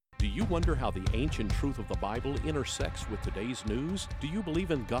Do you wonder how the ancient truth of the Bible intersects with today's news? Do you believe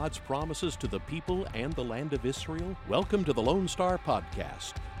in God's promises to the people and the land of Israel? Welcome to the Lone Star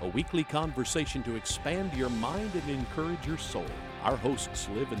Podcast, a weekly conversation to expand your mind and encourage your soul. Our hosts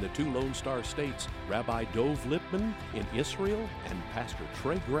live in the two Lone Star states, Rabbi Lipman in Israel and Pastor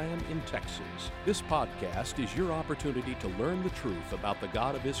Trey in Texas. This podcast is your opportunity to learn the truth about the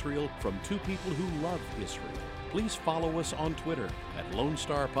God of Israel from two people who love Israel. Please follow us on Twitter at Lone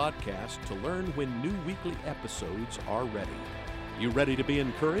Star Podcast to learn when new weekly episodes are ready. You ready to be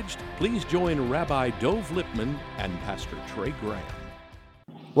encouraged? Please join Rabbi Lipman and Pastor Trey Graham.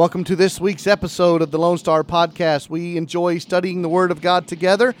 Welcome to this week's episode of the Lone Star Podcast. We enjoy studying the Word of God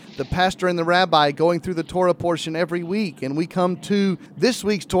together, the pastor and the rabbi going through the Torah portion every week. And we come to this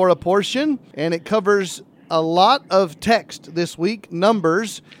week's Torah portion, and it covers a lot of text this week,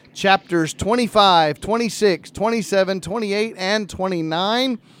 Numbers, chapters 25, 26, 27, 28, and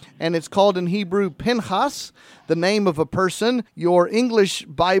 29. And it's called in Hebrew Pinchas, the name of a person. Your English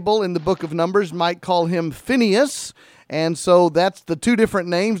Bible in the book of Numbers might call him Phineas. And so that's the two different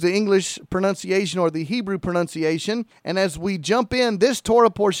names, the English pronunciation or the Hebrew pronunciation. And as we jump in, this Torah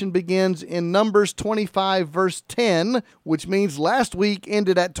portion begins in Numbers 25, verse 10, which means last week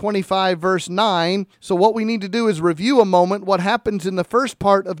ended at 25, verse 9. So what we need to do is review a moment what happens in the first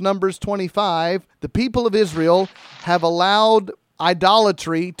part of Numbers 25. The people of Israel have allowed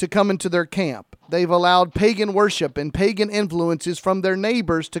idolatry to come into their camp. They've allowed pagan worship and pagan influences from their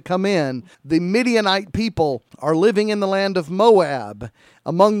neighbors to come in. The Midianite people are living in the land of Moab,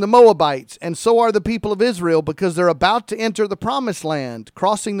 among the Moabites, and so are the people of Israel because they're about to enter the promised land,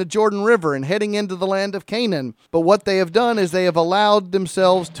 crossing the Jordan River and heading into the land of Canaan. But what they have done is they have allowed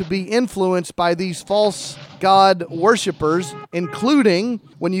themselves to be influenced by these false god worshipers, including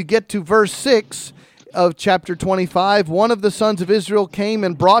when you get to verse 6, of chapter 25, one of the sons of Israel came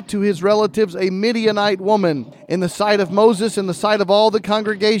and brought to his relatives a Midianite woman in the sight of Moses and the sight of all the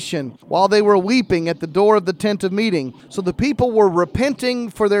congregation, while they were weeping at the door of the tent of meeting. So the people were repenting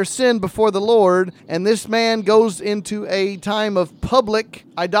for their sin before the Lord, and this man goes into a time of public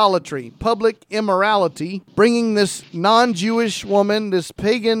idolatry, public immorality, bringing this non-Jewish woman, this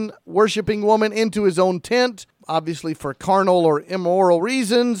pagan worshiping woman, into his own tent, obviously for carnal or immoral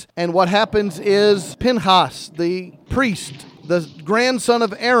reasons. And what happens is Pinchas, the priest, the grandson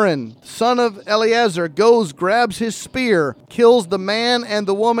of Aaron, son of Eleazar, goes, grabs his spear, kills the man and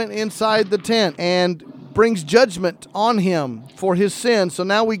the woman inside the tent, and brings judgment on him for his sin. So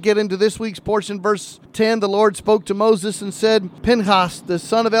now we get into this week's portion, verse 10. The Lord spoke to Moses and said, Pinchas, the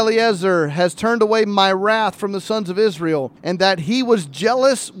son of Eleazar, has turned away my wrath from the sons of Israel, and that he was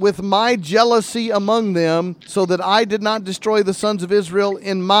jealous with my jealousy among them, so that I did not destroy the sons of Israel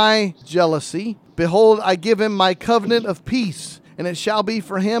in my jealousy. Behold, I give him my covenant of peace, and it shall be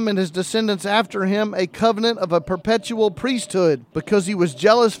for him and his descendants after him a covenant of a perpetual priesthood, because he was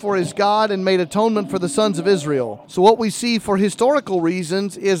jealous for his God and made atonement for the sons of Israel. So what we see for historical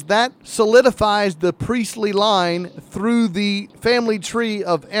reasons is that solidifies the priestly line through the family tree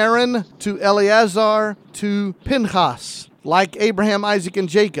of Aaron to Eleazar to Pinchas, like Abraham, Isaac, and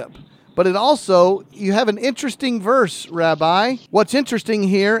Jacob. But it also, you have an interesting verse, Rabbi. What's interesting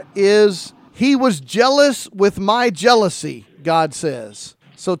here is he was jealous with my jealousy, God says.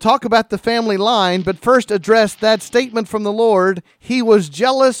 So talk about the family line, but first address that statement from the Lord. He was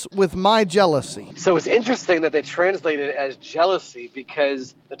jealous with my jealousy. So it's interesting that they translate it as jealousy,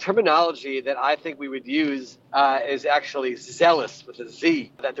 because the terminology that I think we would use is actually zealous with a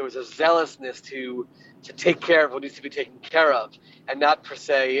Z, that there was a zealousness to take care of what needs to be taken care of, and not per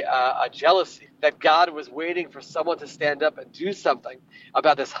se a jealousy. That God was waiting for someone to stand up and do something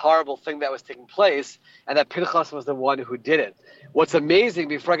about this horrible thing that was taking place, and that Pinchas was the one who did it. What's amazing,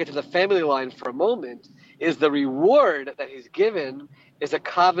 before I get to the family line for a moment, is the reward that he's given is a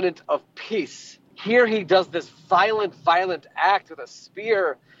covenant of peace. Here he does this violent act with a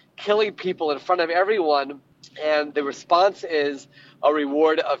spear, killing people in front of everyone, and the response is a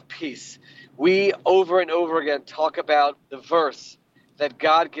reward of peace. We over and over again talk about the verse that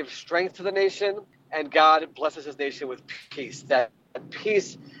God gives strength to the nation and God blesses his nation with peace. That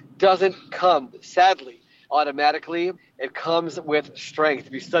peace doesn't come, sadly, automatically. It comes with strength.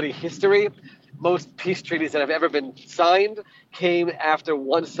 If you study history, most peace treaties that have ever been signed came after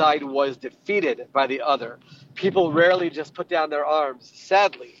one side was defeated by the other. People rarely just put down their arms,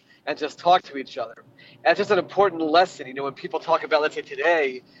 sadly, and just talk to each other. And it's just an important lesson. You know, when people talk about, let's say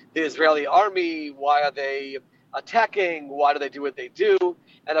today, the Israeli army, why are they attacking? Why do they do what they do?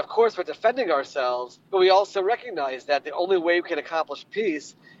 And of course, we're defending ourselves, but we also recognize that the only way we can accomplish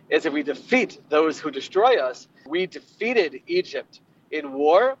peace is if we defeat those who destroy us. We defeated Egypt in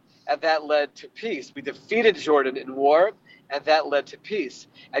war, and that led to peace. We defeated Jordan in war, and that led to peace.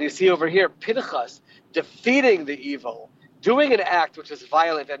 And you see over here, Pinchas defeating the evil, doing an act which is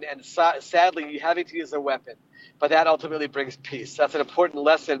violent and sadly having to use a weapon. But that ultimately brings peace. That's an important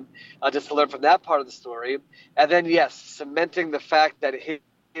lesson just to learn from that part of the story. And then, yes, cementing the fact that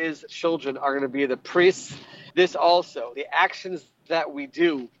his children are going to be the priests. This also, the actions that we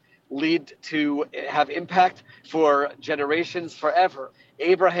do lead to have impact for generations forever.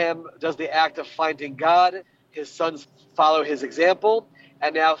 Abraham does the act of finding God. His sons follow his example,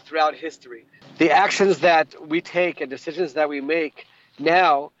 and now throughout history. The actions that we take and decisions that we make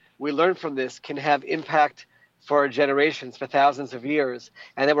now, we learn from this, can have impact for generations, for thousands of years.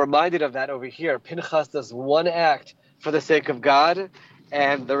 And then we're reminded of that over here. Pinchas does one act for the sake of God,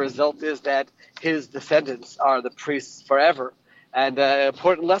 and the result is that his descendants are the priests forever. And an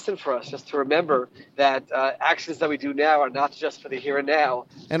important lesson for us, just to remember that actions that we do now are not just for the here and now.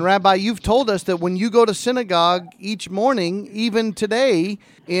 And Rabbi, you've told us that when you go to synagogue each morning, even today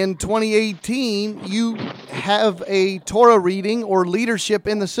in 2018, you have a Torah reading or leadership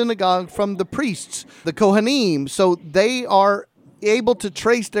in the synagogue from the priests, the Kohanim. So they are able to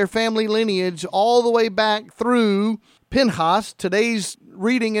trace their family lineage all the way back through Pinchas, today's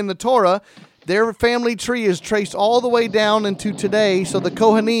reading in the Torah. Their family tree is traced all the way down into today, so the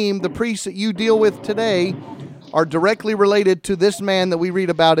Kohanim, the priests that you deal with today, are directly related to this man that we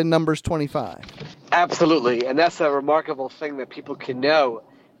read about in Numbers 25. Absolutely, and that's a remarkable thing that people can know,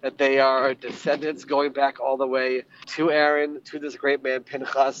 that they are descendants going back all the way to Aaron, to this great man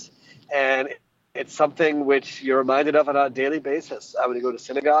Pinchas, and it's something which you're reminded of on a daily basis. When you go to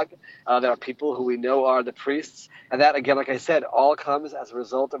synagogue, there are people who we know are the priests. And that, again, like I said, all comes as a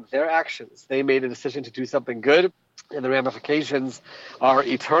result of their actions. They made a decision to do something good, and the ramifications are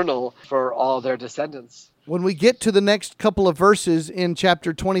eternal for all their descendants. When we get to the next couple of verses in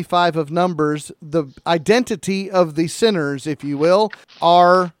chapter 25 of Numbers, the identity of the sinners, if you will,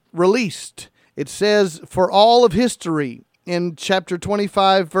 are released. It says, for all of history, in chapter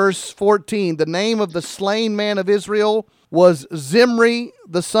 25, verse 14, the name of the slain man of Israel was Zimri,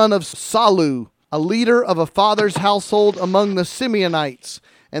 the son of Salu, a leader of a father's household among the Simeonites.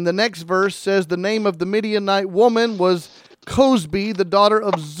 And the next verse says the name of the Midianite woman was Cosbi, the daughter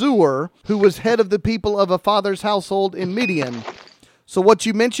of Zur, who was head of the people of a father's household in Midian. So what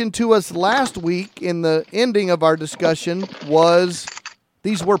you mentioned to us last week in the ending of our discussion was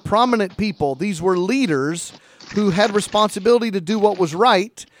these were prominent people. These were leaders who had responsibility to do what was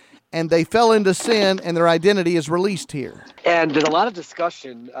right, and they fell into sin, and their identity is released here. And there's a lot of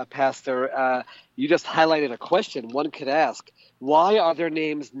discussion, Pastor. You just highlighted a question one could ask. Why are their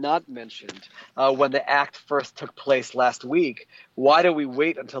names not mentioned when the act first took place last week? Why do we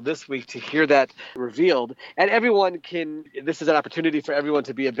wait until this week to hear that revealed? And this is an opportunity for everyone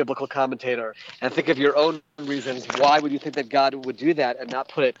to be a biblical commentator and think of your own reasons. Why would you think that God would do that and not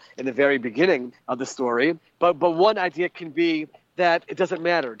put it in the very beginning of the story? But one idea can be that it doesn't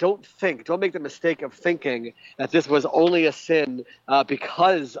matter. Don't make the mistake of thinking that this was only a sin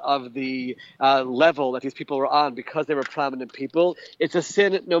because of the level that these people were on, because they were prominent people. It's a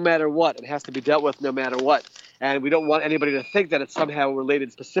sin no matter what. It has to be dealt with no matter what. And we don't want anybody to think that it's somehow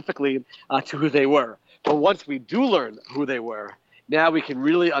related specifically to who they were. But once we do learn who they were, now we can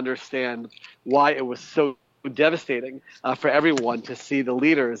really understand why it was so devastating for everyone to see the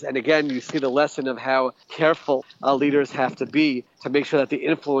leaders. And again, you see the lesson of how careful leaders have to be to make sure that the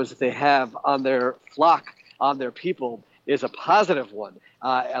influence that they have on their flock, on their people, is a positive one,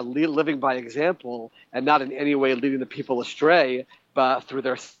 and living by example and not in any way leading the people astray through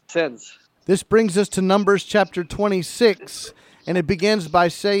their sins. This brings us to Numbers chapter 26. And it begins by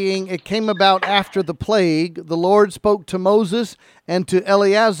saying, it came about after the plague, the Lord spoke to Moses and to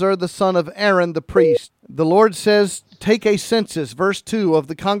Eleazar, the son of Aaron, the priest. The Lord says, take a census, verse 2, of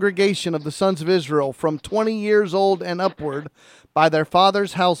the congregation of the sons of Israel from 20 years old and upward by their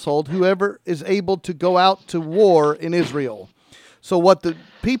father's household, whoever is able to go out to war in Israel. So what the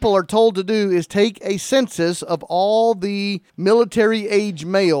people are told to do is take a census of all the military age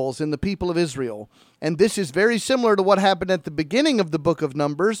males in the people of Israel. And this is very similar to what happened at the beginning of the book of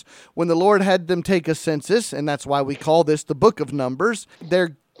Numbers when the Lord had them take a census, and that's why we call this the book of Numbers.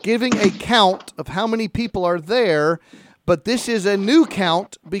 They're giving a count of how many people are there, but this is a new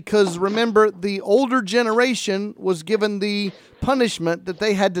count because, remember, the older generation was given the punishment that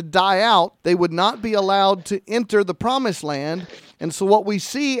they had to die out. They would not be allowed to enter the promised land. And so what we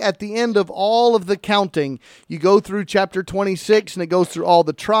see at the end of all of the counting, you go through chapter 26 and it goes through all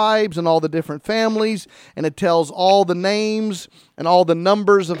the tribes and all the different families, and it tells all the names and all the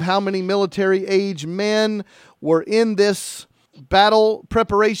numbers of how many military age men were in this battle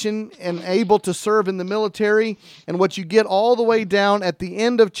preparation and able to serve in the military. And what you get all the way down at the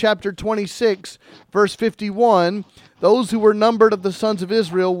end of chapter 26, verse 51, those who were numbered of the sons of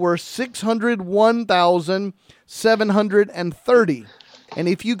Israel were 601,730. And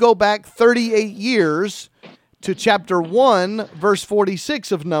if you go back 38 years to chapter 1, verse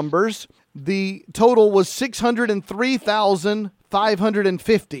 46 of Numbers, the total was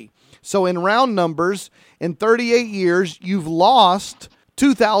 603,550. So in round numbers, in 38 years, you've lost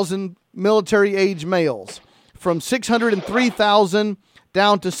 2,000 military age males, from 603,000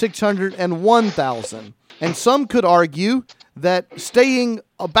 down to 601,000. And some could argue that staying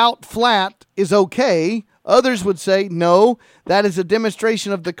about flat is okay. Others would say, no, that is a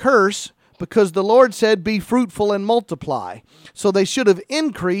demonstration of the curse, because the Lord said, be fruitful and multiply. So they should have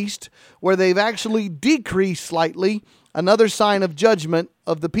increased where they've actually decreased slightly, another sign of judgment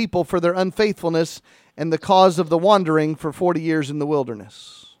of the people for their unfaithfulness and the cause of the wandering for 40 years in the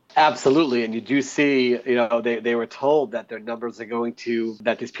wilderness. Absolutely. And you do see, they were told that their numbers are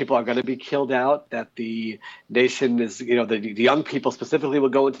that these people are going to be killed out, that the nation is, the young people specifically will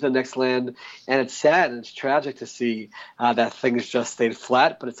go into the next land. And it's sad and it's tragic to see that things just stayed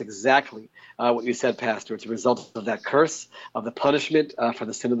flat, but it's exactly what you said, Pastor. It's a result of that curse, of the punishment for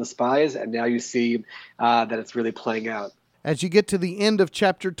the sin of the spies. And now you see that it's really playing out. As you get to the end of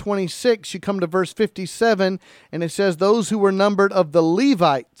chapter 26, you come to verse 57, and it says, those who were numbered of the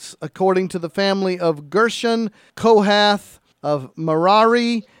Levites, according to the family of Gershon, Kohath, of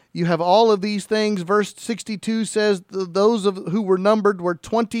Merari. You have all of these things. Verse 62 says those who were numbered were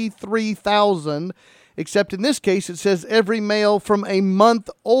 23,000, except in this case it says every male from a month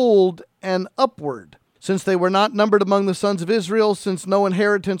old and upward, since they were not numbered among the sons of Israel, since no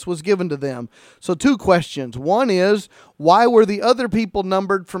inheritance was given to them. So 2 questions. One is, why were the other people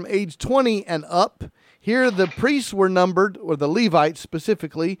numbered from age 20 and up? Here the priests were numbered, or the Levites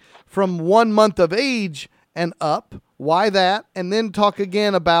specifically, from 1 month of age and up. Why that? And then talk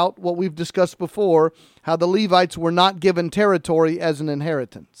again about what we've discussed before, how the Levites were not given territory as an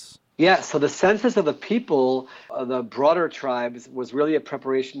inheritance. Yeah, so the census of the people, the broader tribes, was really a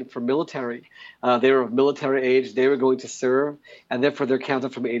preparation for military. They were of military age, they were going to serve, and therefore they're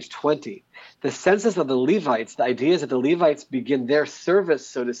counted from age 20. The census of the Levites, the idea is that the Levites begin their service,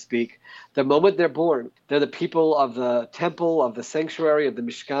 so to speak, the moment they're born. They're the people of the temple, of the sanctuary, of the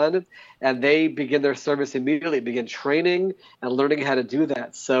Mishkan, and they begin their service immediately, begin training and learning how to do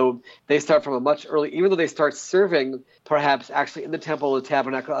that. So they start from a much early, even though they start serving perhaps actually in the temple or the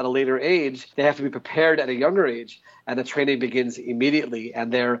tabernacle at a later age, they have to be prepared at a younger age, and the training begins immediately,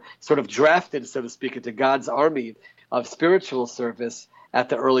 and they're sort of drafted, so to speak, into God's army of spiritual service at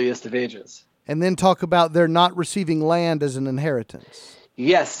the earliest of ages. And then talk about their not receiving land as an inheritance.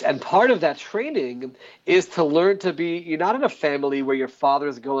 Yes, and part of that training is to learn to be, you're not in a family where your father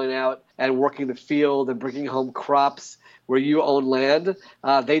is going out and working the field and bringing home crops where you own land.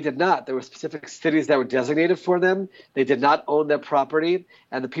 They did not. There were specific cities that were designated for them. They did not own their property,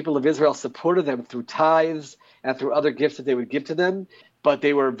 and the people of Israel supported them through tithes and through other gifts that they would give to them. But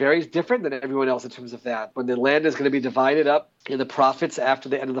they were very different than everyone else in terms of that. When the land is going to be divided up in the prophets after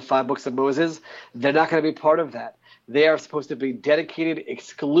the end of the 5 books of Moses, they're not going to be part of that. They are supposed to be dedicated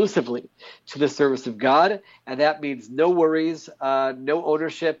exclusively to the service of God, and that means no worries, no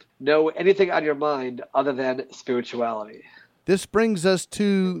ownership, no anything on your mind other than spirituality. This brings us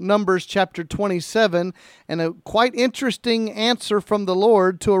to Numbers chapter 27, and a quite interesting answer from the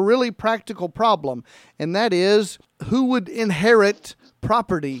Lord to a really practical problem, and that is, who would inherit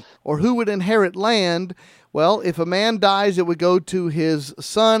property, or who would inherit land? Well, if a man dies, it would go to his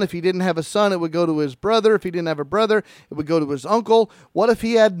son. If he didn't have a son, it would go to his brother. If he didn't have a brother, it would go to his uncle. What if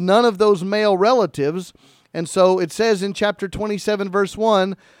he had none of those male relatives? And so it says in chapter 27, verse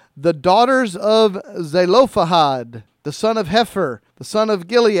 1, the daughters of Zelophehad, the son of Hepher, the son of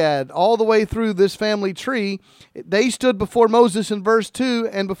Gilead, all the way through this family tree, they stood before Moses in verse 2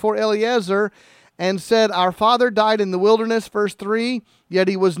 and before Eleazar and said, our father died in the wilderness, verse 3, yet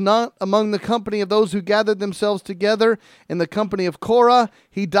he was not among the company of those who gathered themselves together in the company of Korah.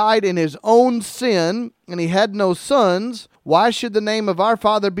 He died in his own sin, and he had no sons. Why should the name of our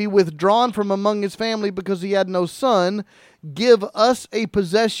father be withdrawn from among his family because he had no son? Give us a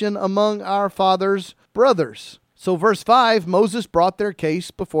possession among our father's brothers. So verse 5, Moses brought their case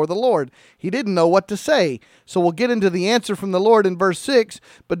before the Lord. He didn't know what to say. So we'll get into the answer from the Lord in verse 6.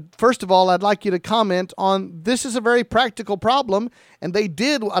 But first of all, I'd like you to comment on this is a very practical problem. And they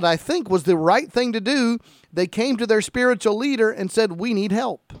did what I think was the right thing to do. They came to their spiritual leader and said, we need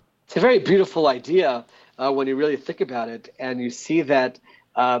help. It's a very beautiful idea when you really think about it. And you see that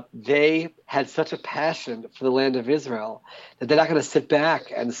they had such a passion for the land of Israel that they're not going to sit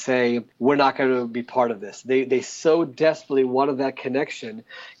back and say, we're not going to be part of this. They so desperately wanted that connection.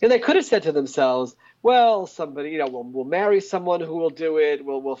 And they could have said to themselves, well, somebody, we'll marry someone who will do it.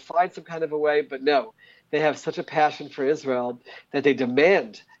 We'll find some kind of a way. But no, they have such a passion for Israel that they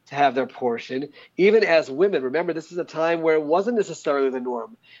demand to have their portion, even as women. Remember, this is a time where it wasn't necessarily the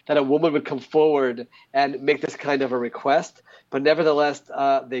norm that a woman would come forward and make this kind of a request, but nevertheless,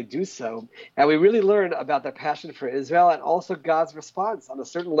 they do so. And we really learn about their passion for Israel and also God's response. On a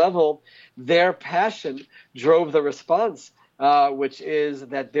certain level, their passion drove the response, which is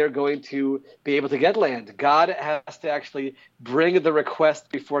that they're going to be able to get land. God has to actually bring the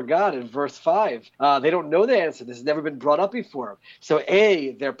request before God in verse 5. They don't know the answer. This has never been brought up before. So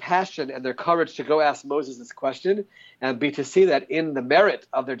A, their passion and their courage to go ask Moses this question, and B, to see that in the merit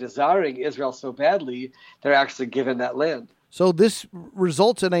of their desiring Israel so badly, they're actually given that land. So this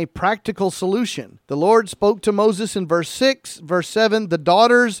results in a practical solution. The Lord spoke to Moses in verse 6, verse 7, the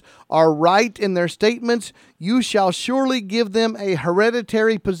daughters are right in their statements. You shall surely give them a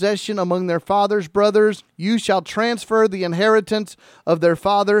hereditary possession among their father's brothers. You shall transfer the inheritance of their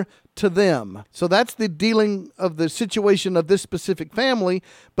father to them. So that's the dealing of the situation of this specific family,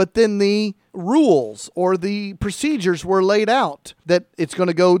 but then the rules or the procedures were laid out that it's going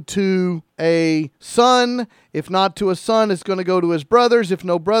to go to a son. If not to a son, it's going to go to his brothers. If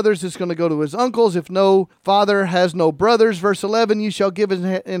no brothers, it's going to go to his uncles. If no father has no brothers, verse 11, you shall give his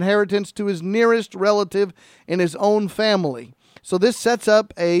inheritance to his nearest relative in his own family. So this sets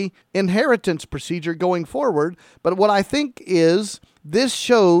up a inheritance procedure going forward. But what I think is this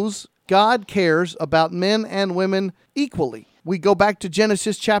shows God cares about men and women equally. We go back to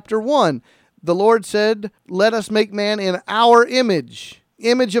Genesis chapter 1. The Lord said, let us make man in our image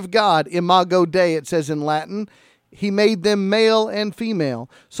of God, imago Dei, it says in Latin. He made them male and female.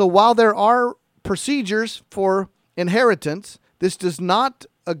 So while there are procedures for inheritance, this does not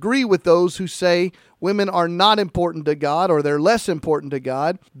agree with those who say women are not important to God or they're less important to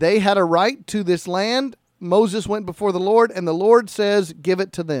God. They had a right to this land. Moses went before the Lord, and the Lord says, give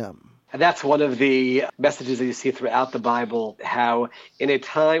it to them. And that's one of the messages that you see throughout the Bible, how in a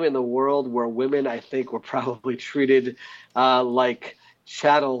time in the world where women, I think, were probably treated like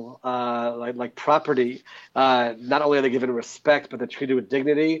chattel, like property. Not only are they given respect, but they're treated with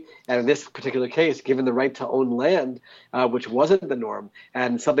dignity. And in this particular case, given the right to own land, which wasn't the norm,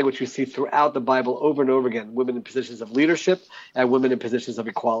 and something which we see throughout the Bible over and over again, women in positions of leadership and women in positions of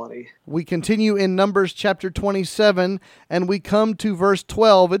equality. We continue in Numbers chapter 27, and we come to verse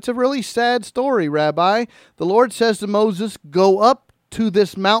 12. It's a really sad story, Rabbi. The Lord says to Moses, go up to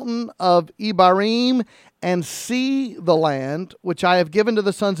this mountain of Ibarim and see the land which I have given to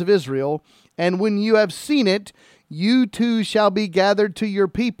the sons of Israel. And when you have seen it, you too shall be gathered to your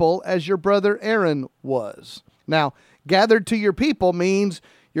people as your brother Aaron was. Now, gathered to your people means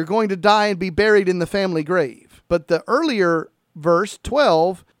you're going to die and be buried in the family grave. But the earlier verse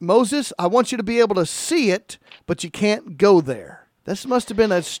 12, Moses, I want you to be able to see it, but you can't go there. This must have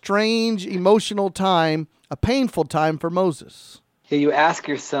been a strange, emotional time, a painful time for Moses. You ask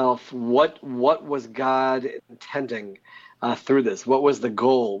yourself, what was God intending through this? What was the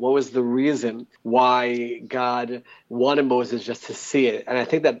goal? What was the reason why God wanted Moses just to see it? And I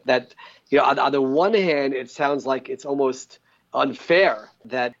think that on the one hand, it sounds like it's almost unfair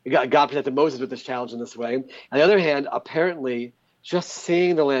that God presented Moses with this challenge in this way. On the other hand, apparently, just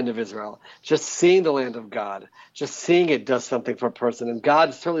seeing the land of Israel, just seeing the land of God, just seeing it does something for a person. And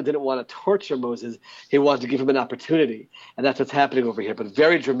God certainly didn't want to torture Moses. He wanted to give him an opportunity. And that's what's happening over here, but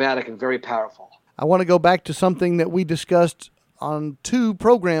very dramatic and very powerful. I want to go back to something that we discussed on 2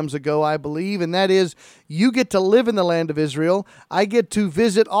 programs ago, I believe, and that is you get to live in the land of Israel. I get to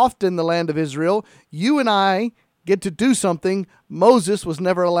visit often the land of Israel. You and I get to do something Moses was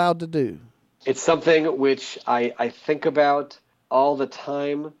never allowed to do. It's something which I think about all the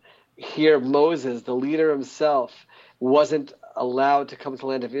time. Here, Moses, the leader himself, wasn't allowed to come to the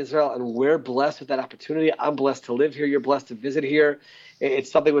land of Israel, and we're blessed with that opportunity. I'm blessed to live here. You're blessed to visit here.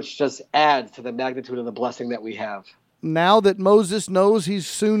 It's something which just adds to the magnitude of the blessing that we have. Now that Moses knows he's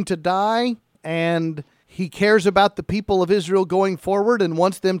soon to die, and he cares about the people of Israel going forward and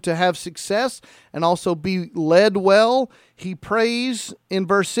wants them to have success and also be led well, he prays in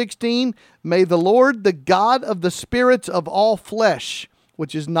verse 16, may the Lord, the God of the spirits of all flesh,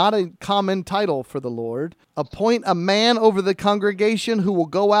 which is not a common title for the Lord, appoint a man over the congregation who will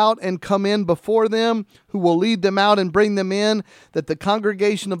go out and come in before them, who will lead them out and bring them in, that the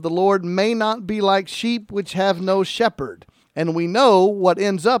congregation of the Lord may not be like sheep which have no shepherd. And we know what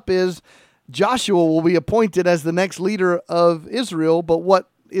ends up is Joshua will be appointed as the next leader of Israel. But what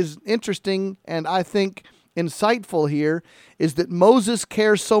is interesting and I think insightful here is that Moses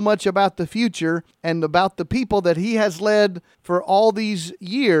cares so much about the future and about the people that he has led for all these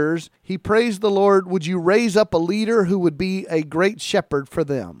years. He prays the Lord, would you raise up a leader who would be a great shepherd for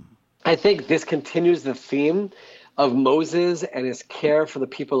them? I think this continues the theme of Moses and his care for the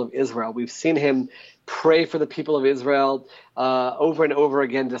people of Israel. We've seen him pray for the people of Israel over and over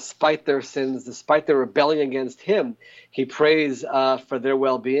again, despite their sins, despite their rebellion against him. He prays for their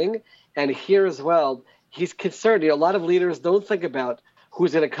well-being. And here as well, he's concerned. A lot of leaders don't think about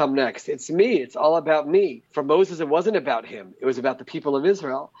who's going to come next. It's me. It's all about me. For Moses, it wasn't about him. It was about the people of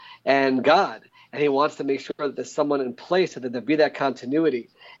Israel and God. And he wants to make sure that there's someone in place so that there be that continuity.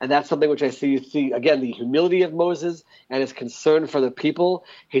 And that's something which I see, again, the humility of Moses and his concern for the people.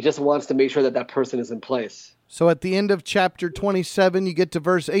 He just wants to make sure that that person is in place. So at the end of chapter 27, you get to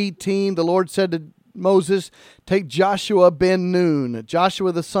verse 18. The Lord said to Moses, take Joshua ben Nun,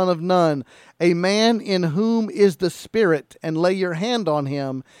 Joshua the son of Nun, a man in whom is the Spirit, and lay your hand on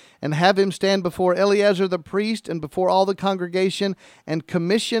him, and have him stand before Eleazar the priest and before all the congregation, and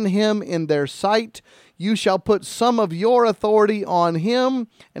commission him in their sight. You shall put some of your authority on him,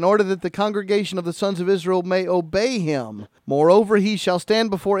 in order that the congregation of the sons of Israel may obey him. Moreover, he shall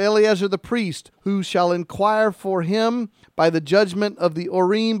stand before Eleazar the priest, who shall inquire for him by the judgment of the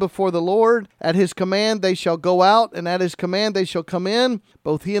Urim before the Lord. At his command they shall go out, and at his command they shall come in,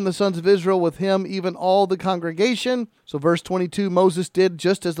 both he and the sons of Israel with him, even all the congregation. So verse 22, Moses did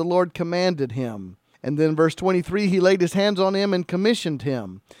just as the Lord commanded him. And then verse 23, he laid his hands on him and commissioned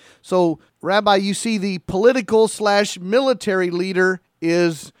him. So, Rabbi, you see the political/military leader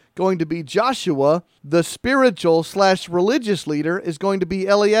is going to be Joshua. The spiritual/religious leader is going to be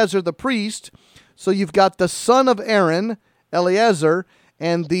Eleazar the priest. So you've got the son of Aaron, Eleazar,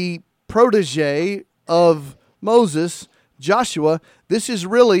 and the protege of Moses, Joshua. This is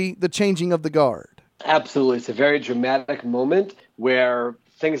really the changing of the guard. Absolutely. It's a very dramatic moment where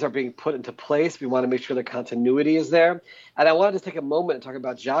things are being put into place. We want to make sure the continuity is there. And I wanted to take a moment and talk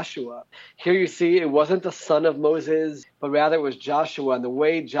about Joshua. Here you see it wasn't the son of Moses, but rather it was Joshua. And the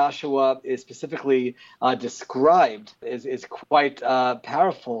way Joshua is specifically described is quite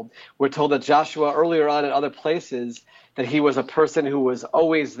powerful. We're told that Joshua earlier on in other places that he was a person who was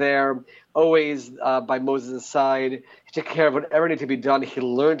always there, always by Moses' side. He took care of whatever needed to be done. He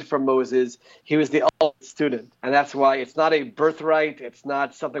learned from Moses. He was the ultimate student. And that's why it's not a birthright. It's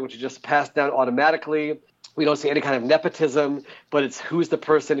not something which is just passed down automatically. We don't see any kind of nepotism, but it's who's the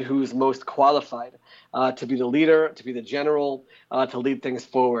person who's most qualified to be the leader, to be the general, to lead things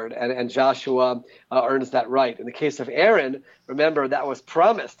forward. And Joshua earns that right. In the case of Aaron, remember, that was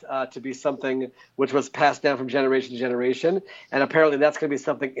promised to be something which was passed down from generation to generation. And apparently that's going to be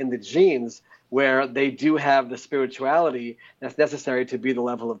something in the genes where they do have the spirituality that's necessary to be the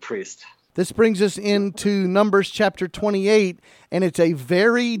level of priest. This brings us into Numbers chapter 28, and it's a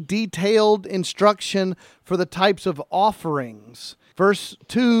very detailed instruction for the types of offerings. Verse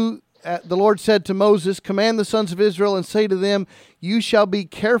 2, the Lord said to Moses, command the sons of Israel and say to them, you shall be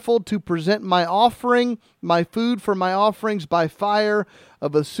careful to present my offering, my food for my offerings by fire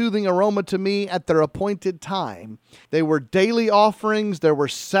of a soothing aroma to me at their appointed time. They were daily offerings, there were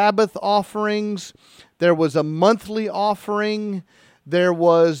Sabbath offerings, there was a monthly offering. There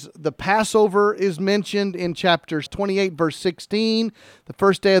was the Passover is mentioned in chapters 28, verse 16, the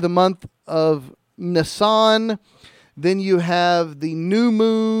first day of the month of Nisan. Then you have the new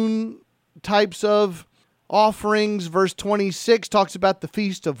moon types of offerings. Verse 26 talks about the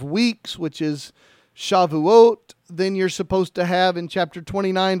Feast of Weeks, which is Shavuot. Then you're supposed to have in chapter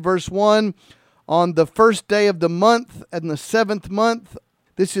 29, verse 1, on the first day of the month and the seventh month.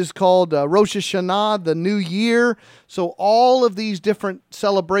 This is called Rosh Hashanah, the new year. So all of these different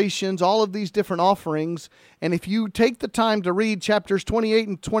celebrations, all of these different offerings, and if you take the time to read chapters 28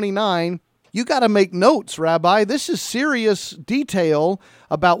 and 29, you got to make notes, Rabbi. This is serious detail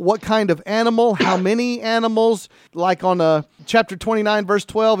about what kind of animal, how many animals. Like on chapter 29, verse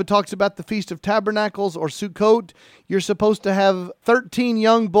 12, it talks about the Feast of Tabernacles or Sukkot. You're supposed to have 13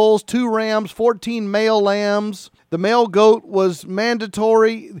 young bulls, 2 rams, 14 male lambs. The male goat was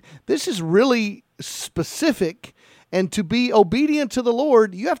mandatory. This is really specific. And to be obedient to the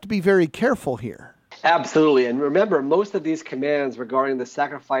Lord, you have to be very careful here. Absolutely. And remember, most of these commands regarding the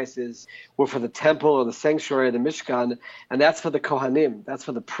sacrifices were for the temple or the sanctuary, the Mishkan, and that's for the Kohanim. That's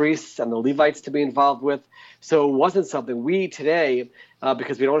for the priests and the Levites to be involved with. So it wasn't something we today,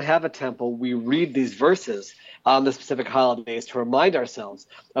 because we don't have a temple, we read these verses on the specific holidays to remind ourselves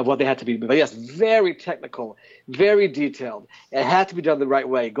of what they had to be. But yes, very technical, very detailed. It had to be done the right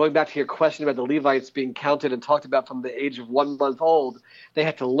way. Going back to your question about the Levites being counted and talked about from the age of 1 month old, they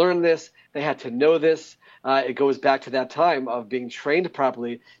had to learn this. They had to know this. It goes back to that time of being trained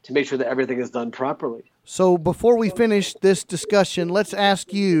properly to make sure that everything is done properly. So before we finish this discussion, let's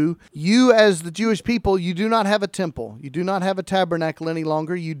ask you as the Jewish people, you do not have a temple. You do not have a tabernacle any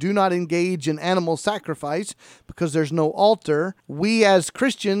longer. You do not engage in animal sacrifice because there's no altar. We as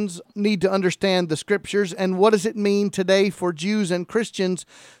Christians need to understand the scriptures and what does it mean today for Jews and Christians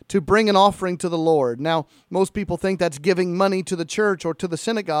to bring an offering to the Lord. Now, most people think that's giving money to the church or to the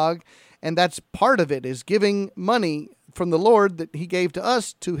synagogue, and that's part of it, is giving money from the Lord that he gave to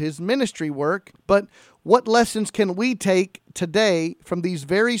us to his ministry work. But what lessons can we take today from these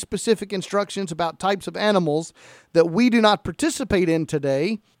very specific instructions about types of animals that we do not participate in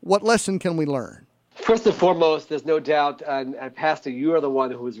today? What lesson can we learn? First and foremost, there's no doubt, and Pastor, you are the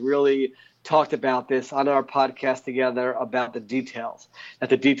one who has really talked about this on our podcast together about the details, that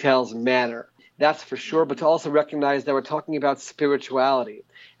the details matter. That's for sure, but to also recognize that we're talking about spirituality.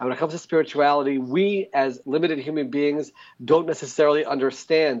 And when it comes to spirituality, we as limited human beings don't necessarily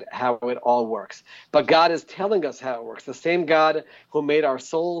understand how it all works. But God is telling us how it works. The same God who made our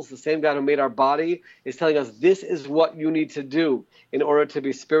souls, the same God who made our body is telling us this is what you need to do in order to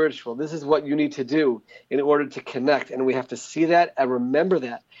be spiritual. This is what you need to do in order to connect. And we have to see that and remember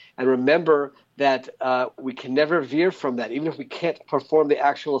that. And remember that we can never veer from that. Even if we can't perform the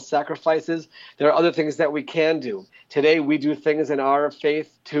actual sacrifices, there are other things that we can do. Today, we do things in our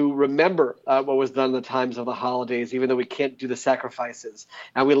faith to remember what was done in the times of the holidays, even though we can't do the sacrifices.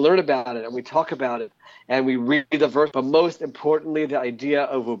 And we learn about it, and we talk about it, and we read the verse. But most importantly, the idea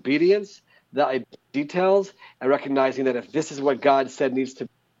of obedience, the details, and recognizing that if this is what God said needs to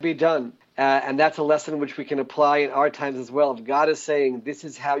be done, and that's a lesson which we can apply in our times as well. If God is saying this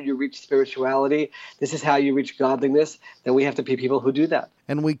is how you reach spirituality, this is how you reach godliness, then we have to be people who do that.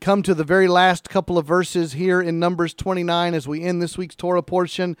 And we come to the very last couple of verses here in Numbers 29 as we end this week's Torah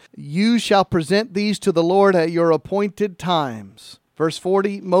portion. You shall present these to the Lord at your appointed times. Verse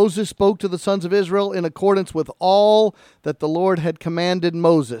 40, Moses spoke to the sons of Israel in accordance with all that the Lord had commanded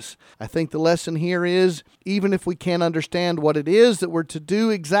Moses. I think the lesson here is, even if we can't understand what it is that we're to do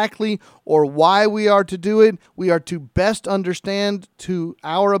exactly or why we are to do it, we are to best understand to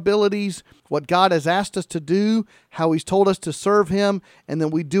our abilities what God has asked us to do, how he's told us to serve him, and then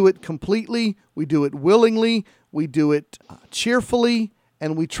we do it completely, we do it willingly, we do it cheerfully,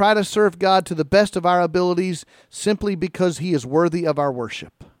 and we try to serve God to the best of our abilities simply because he is worthy of our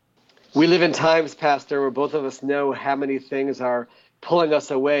worship. We live in times, Pastor, where both of us know how many things are pulling us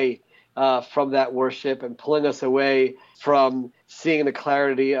away from that worship and pulling us away from seeing the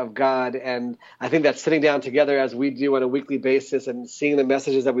clarity of God. And I think that sitting down together as we do on a weekly basis and seeing the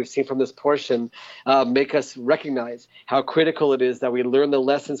messages that we've seen from this portion make us recognize how critical it is that we learn the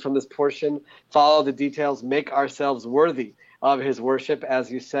lessons from this portion, follow the details, make ourselves worthy of his worship,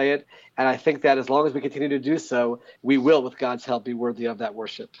 as you say it. And I think that as long as we continue to do so, we will, with God's help, be worthy of that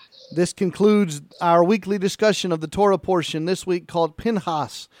worship. This concludes our weekly discussion of the Torah portion this week called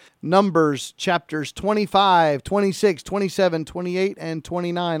Pinchas, Numbers chapters 25, 26, 27, 28, and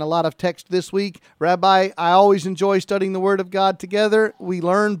 29. A lot of text this week. Rabbi, I always enjoy studying the Word of God together. We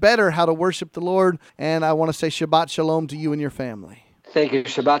learn better how to worship the Lord, and I want to say Shabbat Shalom to you and your family. Thank you.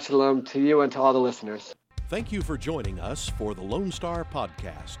 Shabbat Shalom to you and to all the listeners. Thank you for joining us for the Lone Star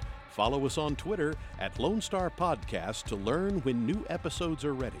Podcast. Follow us on Twitter at Lone Star Podcast to learn when new episodes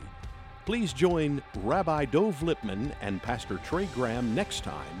are ready. Please join Rabbi Dov Lipman and Pastor Trey Graham next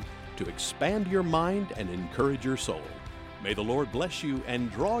time to expand your mind and encourage your soul. May the Lord bless you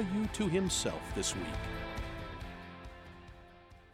and draw you to himself this week.